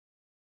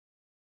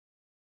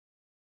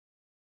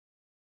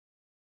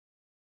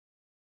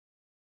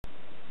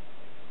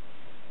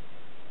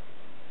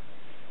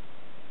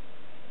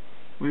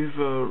We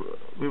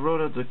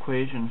wrote out the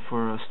equation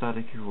for a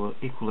static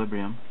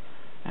equilibrium,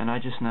 and I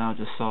just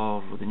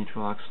solved with the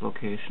neutral axis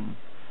location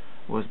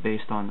was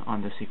based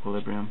on this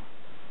equilibrium,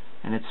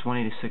 and it's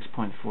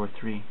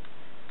 186.43.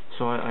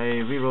 So I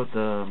rewrote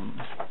the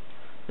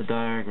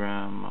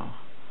diagram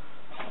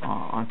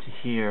onto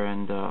here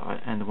and the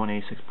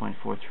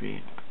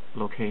 186.43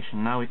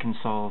 location. Now we can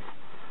solve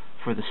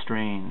for the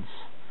strains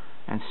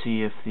and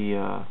see if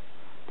the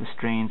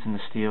strains in the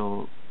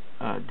steel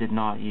did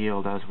not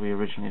yield as we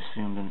originally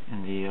assumed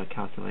in the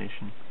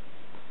calculation.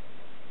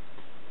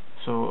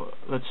 So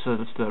let's do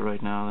that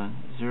right now then.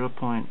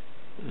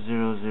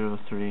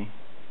 0.003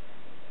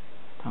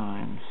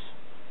 times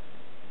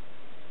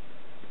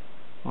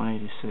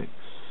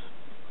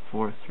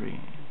 186.43.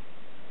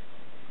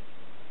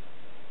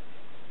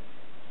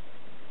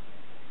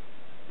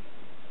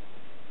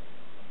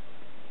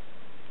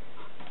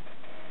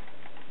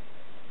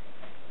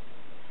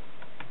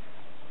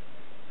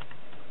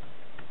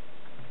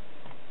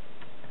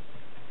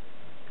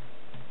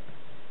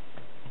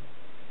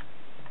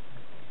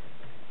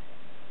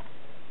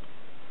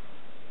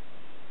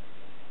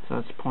 So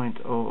that's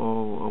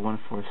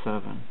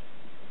 0.00147,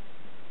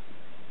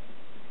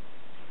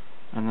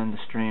 and then the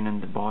strain in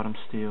the bottom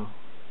steel.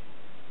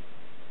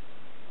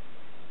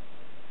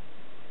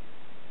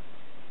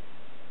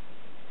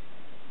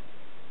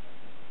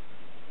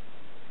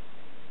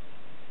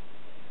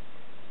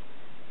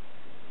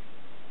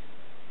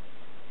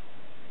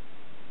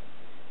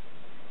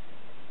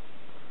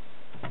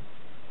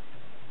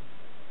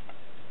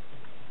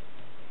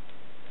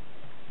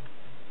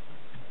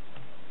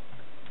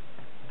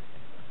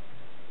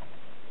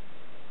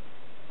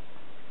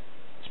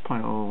 It's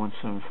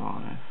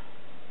 0.0175.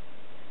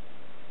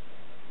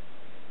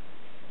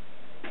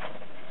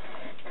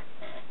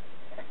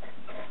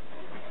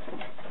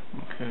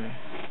 Okay.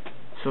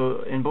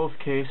 So in both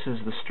cases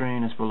the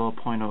strain is below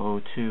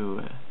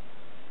 0.002.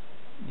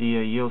 The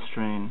yield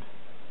strain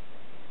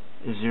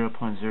is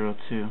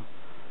 0.02,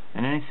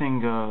 and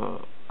anything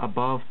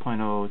above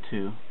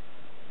 0.002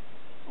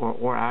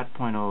 or at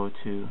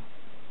 0.002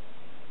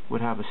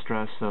 would have a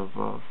stress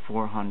of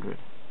 400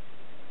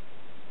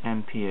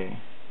 MPa.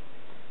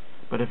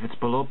 But if it's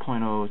below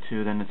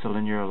 0.002, then it's a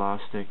linear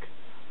elastic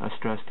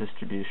stress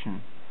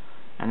distribution,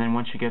 and then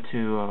once you get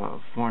to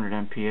 400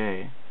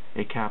 MPa,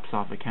 it caps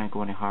off. It can't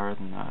go any higher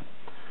than that.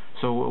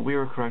 So we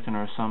were correct in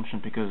our assumption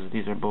because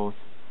these are both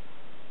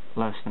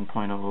less than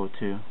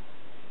 0.002.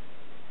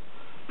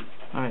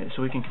 Alright,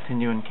 so we can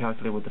continue and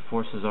calculate what the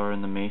forces are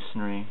in the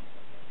masonry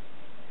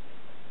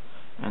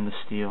and the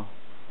steel.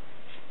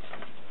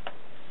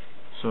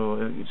 So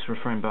it's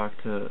referring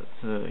back to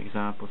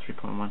example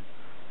 3.1.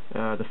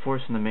 The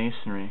force in the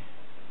masonry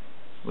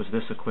was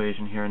this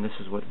equation here, and this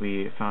is what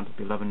we found to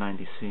be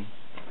 1190 C.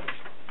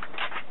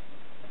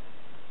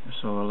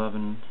 So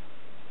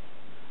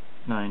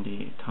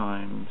 1190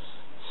 times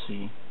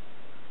C,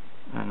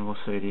 and we'll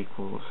say it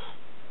equals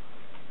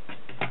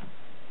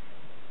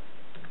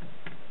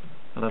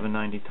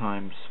 1190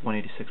 times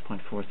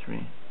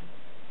 186.43,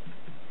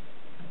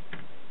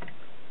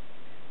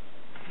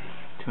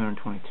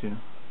 222.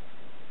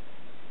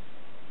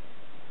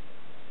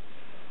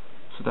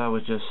 So that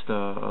was just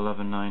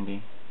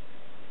 1190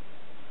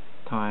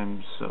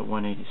 times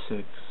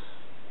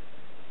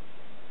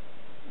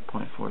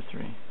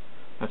 186.43.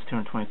 That's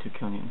 222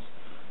 kilonewtons.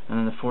 And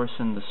then the force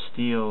in the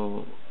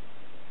steel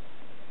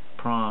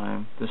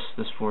prime, this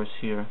force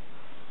here,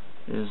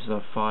 is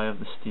phi of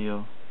the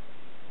steel,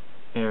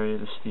 area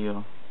of the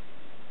steel,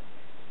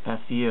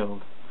 F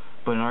yield.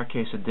 But in our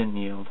case it didn't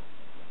yield,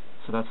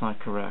 so that's not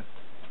correct.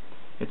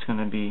 It's going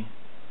to be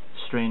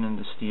strain in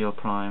the steel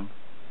prime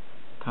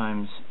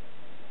times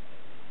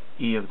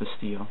E of the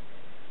steel.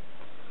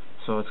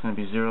 So it's going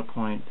to be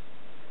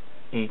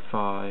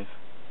 0.85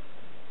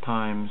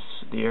 times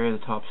the area of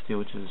the top steel,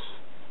 which is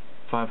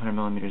 500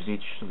 millimeters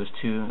each, so there's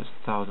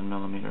 1,000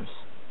 millimeters,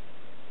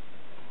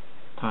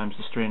 times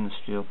the strain in the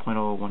steel,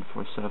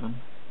 0.0147,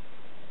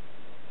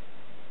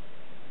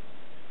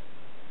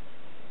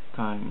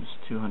 times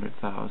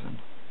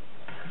 200,000.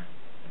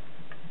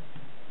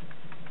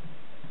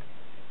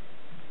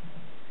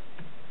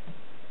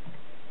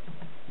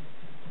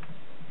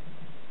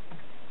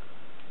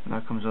 And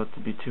that comes out to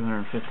be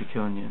 250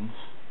 kilonewtons.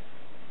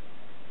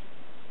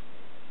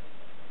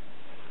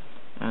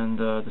 And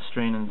the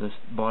strain in this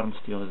bottom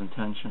steel is in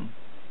tension.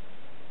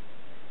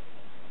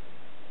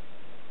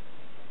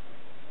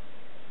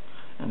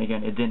 And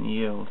again, it didn't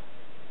yield.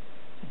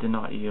 It did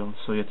not yield,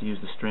 so you have to use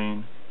the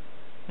strain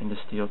in the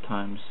steel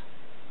times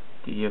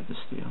the E of the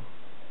steel.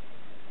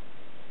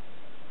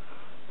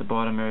 The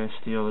bottom area of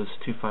steel is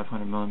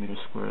 2,500 millimeters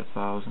squared,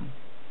 1,000.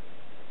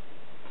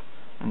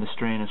 And the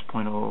strain is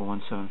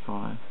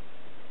 0.00175.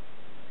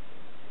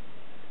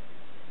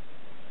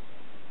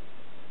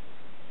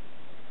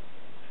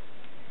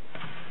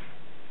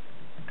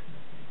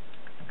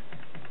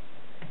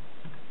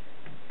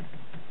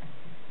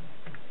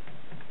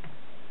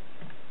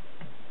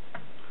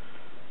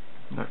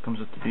 That comes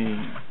up to be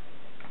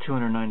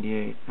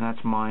 298, and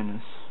that's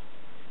minus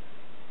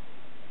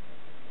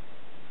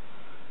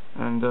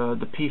And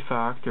the P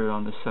factor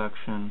on this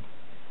section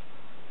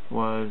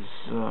was,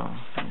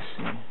 let me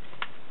see,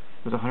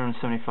 was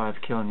 175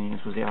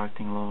 kilonewtons was the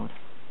acting load.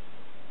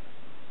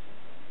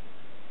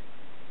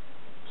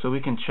 So we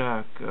can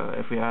check,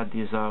 if we add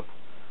these up,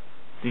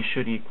 these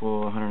should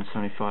equal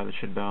 175, it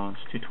should balance.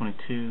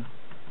 222,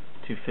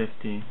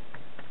 250,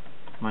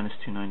 minus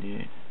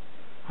 298,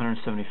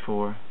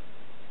 174,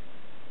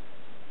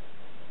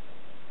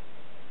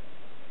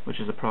 which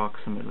is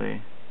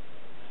approximately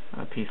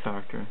P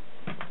factor.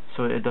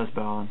 So it does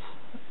balance.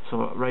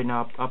 So right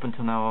now, up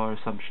until now, all our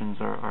assumptions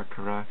are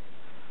correct.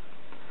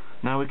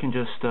 Now we can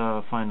just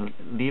find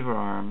lever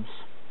arms.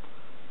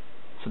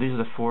 So these are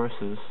the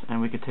forces, and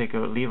we could take a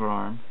lever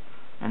arm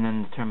and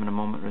then determine a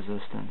moment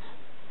resistance.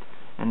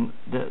 And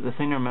the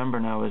thing to remember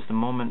now is the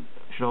moment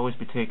should always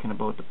be taken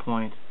about the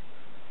point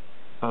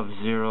of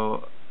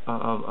zero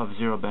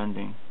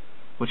bending,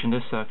 which in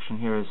this section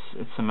here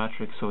it's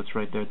symmetric, so it's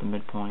right there at the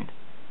midpoint.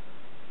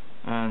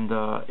 And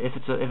if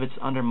it's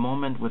under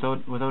moment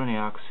without any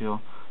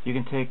axial, you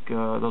can take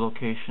the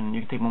location.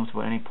 You can take moments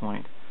about any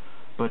point.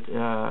 But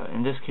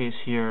in this case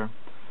here,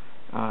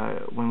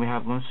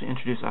 once you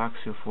introduce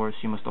axial force,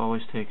 you must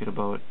always take it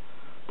about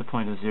the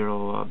point of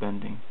zero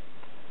bending.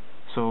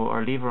 So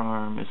our lever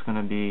arm is going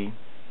to be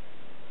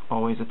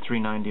always at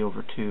 390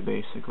 over 2,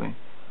 basically.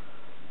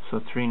 So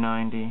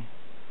 390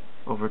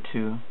 over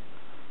 2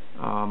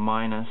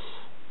 minus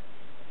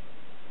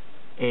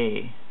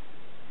A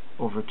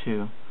over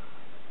 2.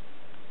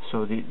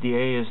 So the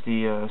A is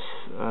the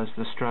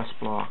stress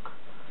block,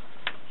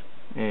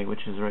 A,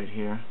 which is right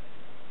here.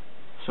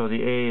 So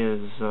the A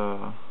is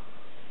going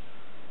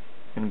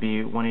to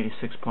be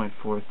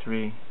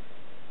 186.43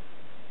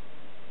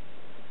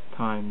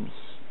 times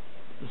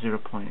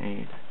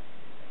 0.8.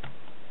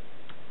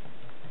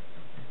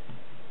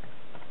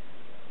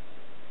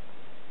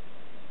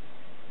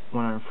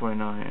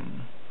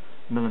 (149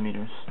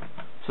 millimeters).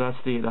 So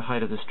that's the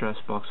height of the stress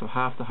block. So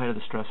half the height of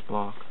the stress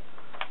block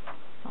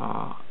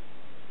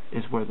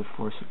is where the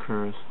force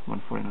occurs,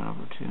 149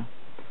 over 2.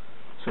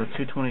 So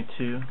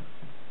 222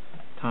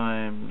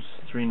 times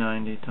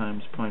 390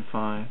 times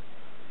 0.5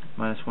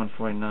 minus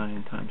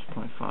 149 times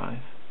 0.5.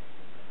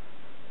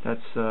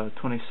 That's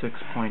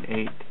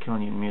 26.8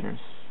 kilonewton meters.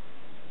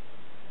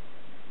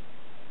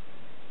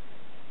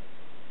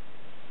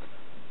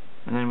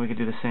 And then we could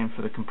do the same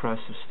for the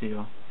compressive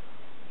steel.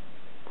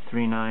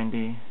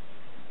 390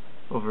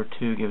 over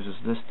 2 gives us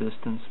this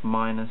distance,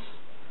 minus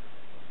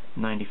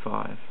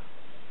 95.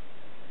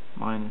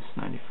 Minus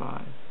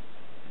 95.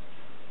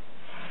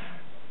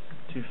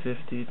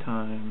 250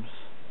 times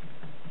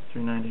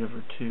 390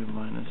 over 2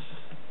 minus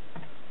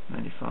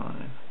 95.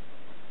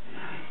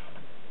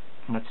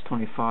 And that's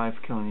 25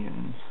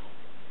 kilonewton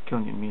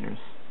meters.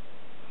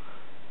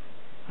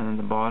 And then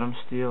the bottom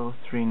steel,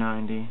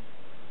 390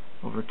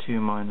 over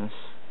 2 minus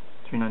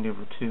 390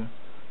 over 2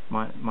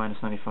 minus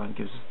 95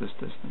 gives us this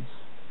distance.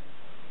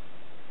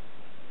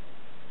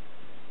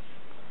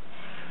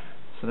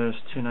 So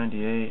there's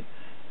 298.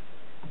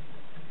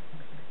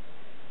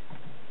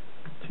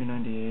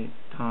 298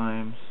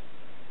 times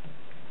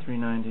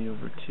 390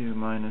 over 2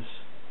 minus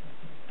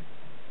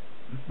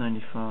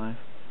 95,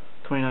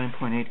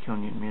 29.8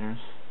 kilonewton meters.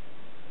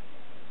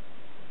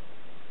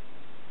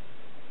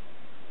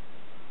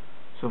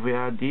 So if we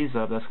add these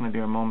up, that's going to be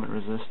our moment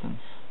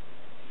resistance.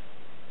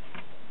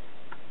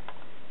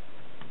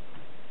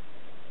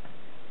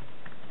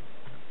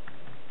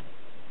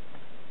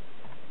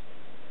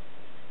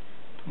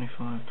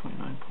 (25,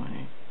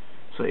 29.8).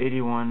 So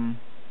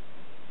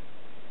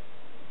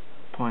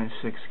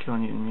 81.6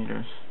 kilonewton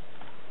meters.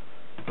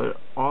 But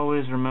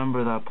always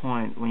remember that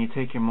point. When you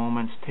take your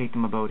moments, take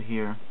them about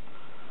here,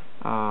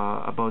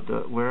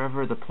 about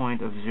wherever the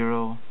point of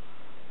zero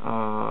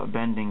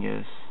bending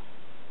is.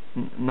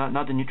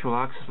 Not the neutral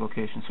axis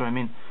location. So I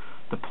mean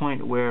the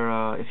point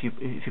where if you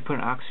put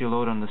an axial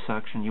load on the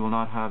section, you will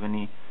not have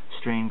any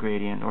strain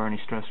gradient or any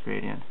stress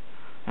gradient.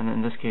 And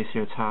in this case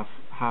here, it's half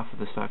of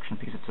the section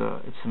because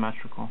it's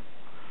symmetrical.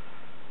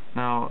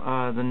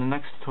 Now, then the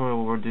next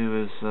tutorial we'll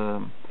do is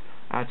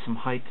add some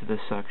height to this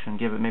section.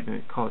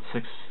 Maybe call it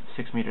 6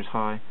 meters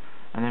high,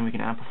 and then we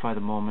can amplify the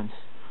moments,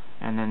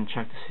 and then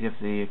check to see if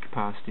the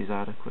capacity is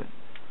adequate.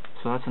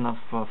 So that's enough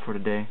for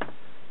today,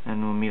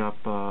 and we'll meet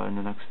up in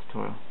the next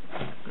tutorial.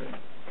 Great.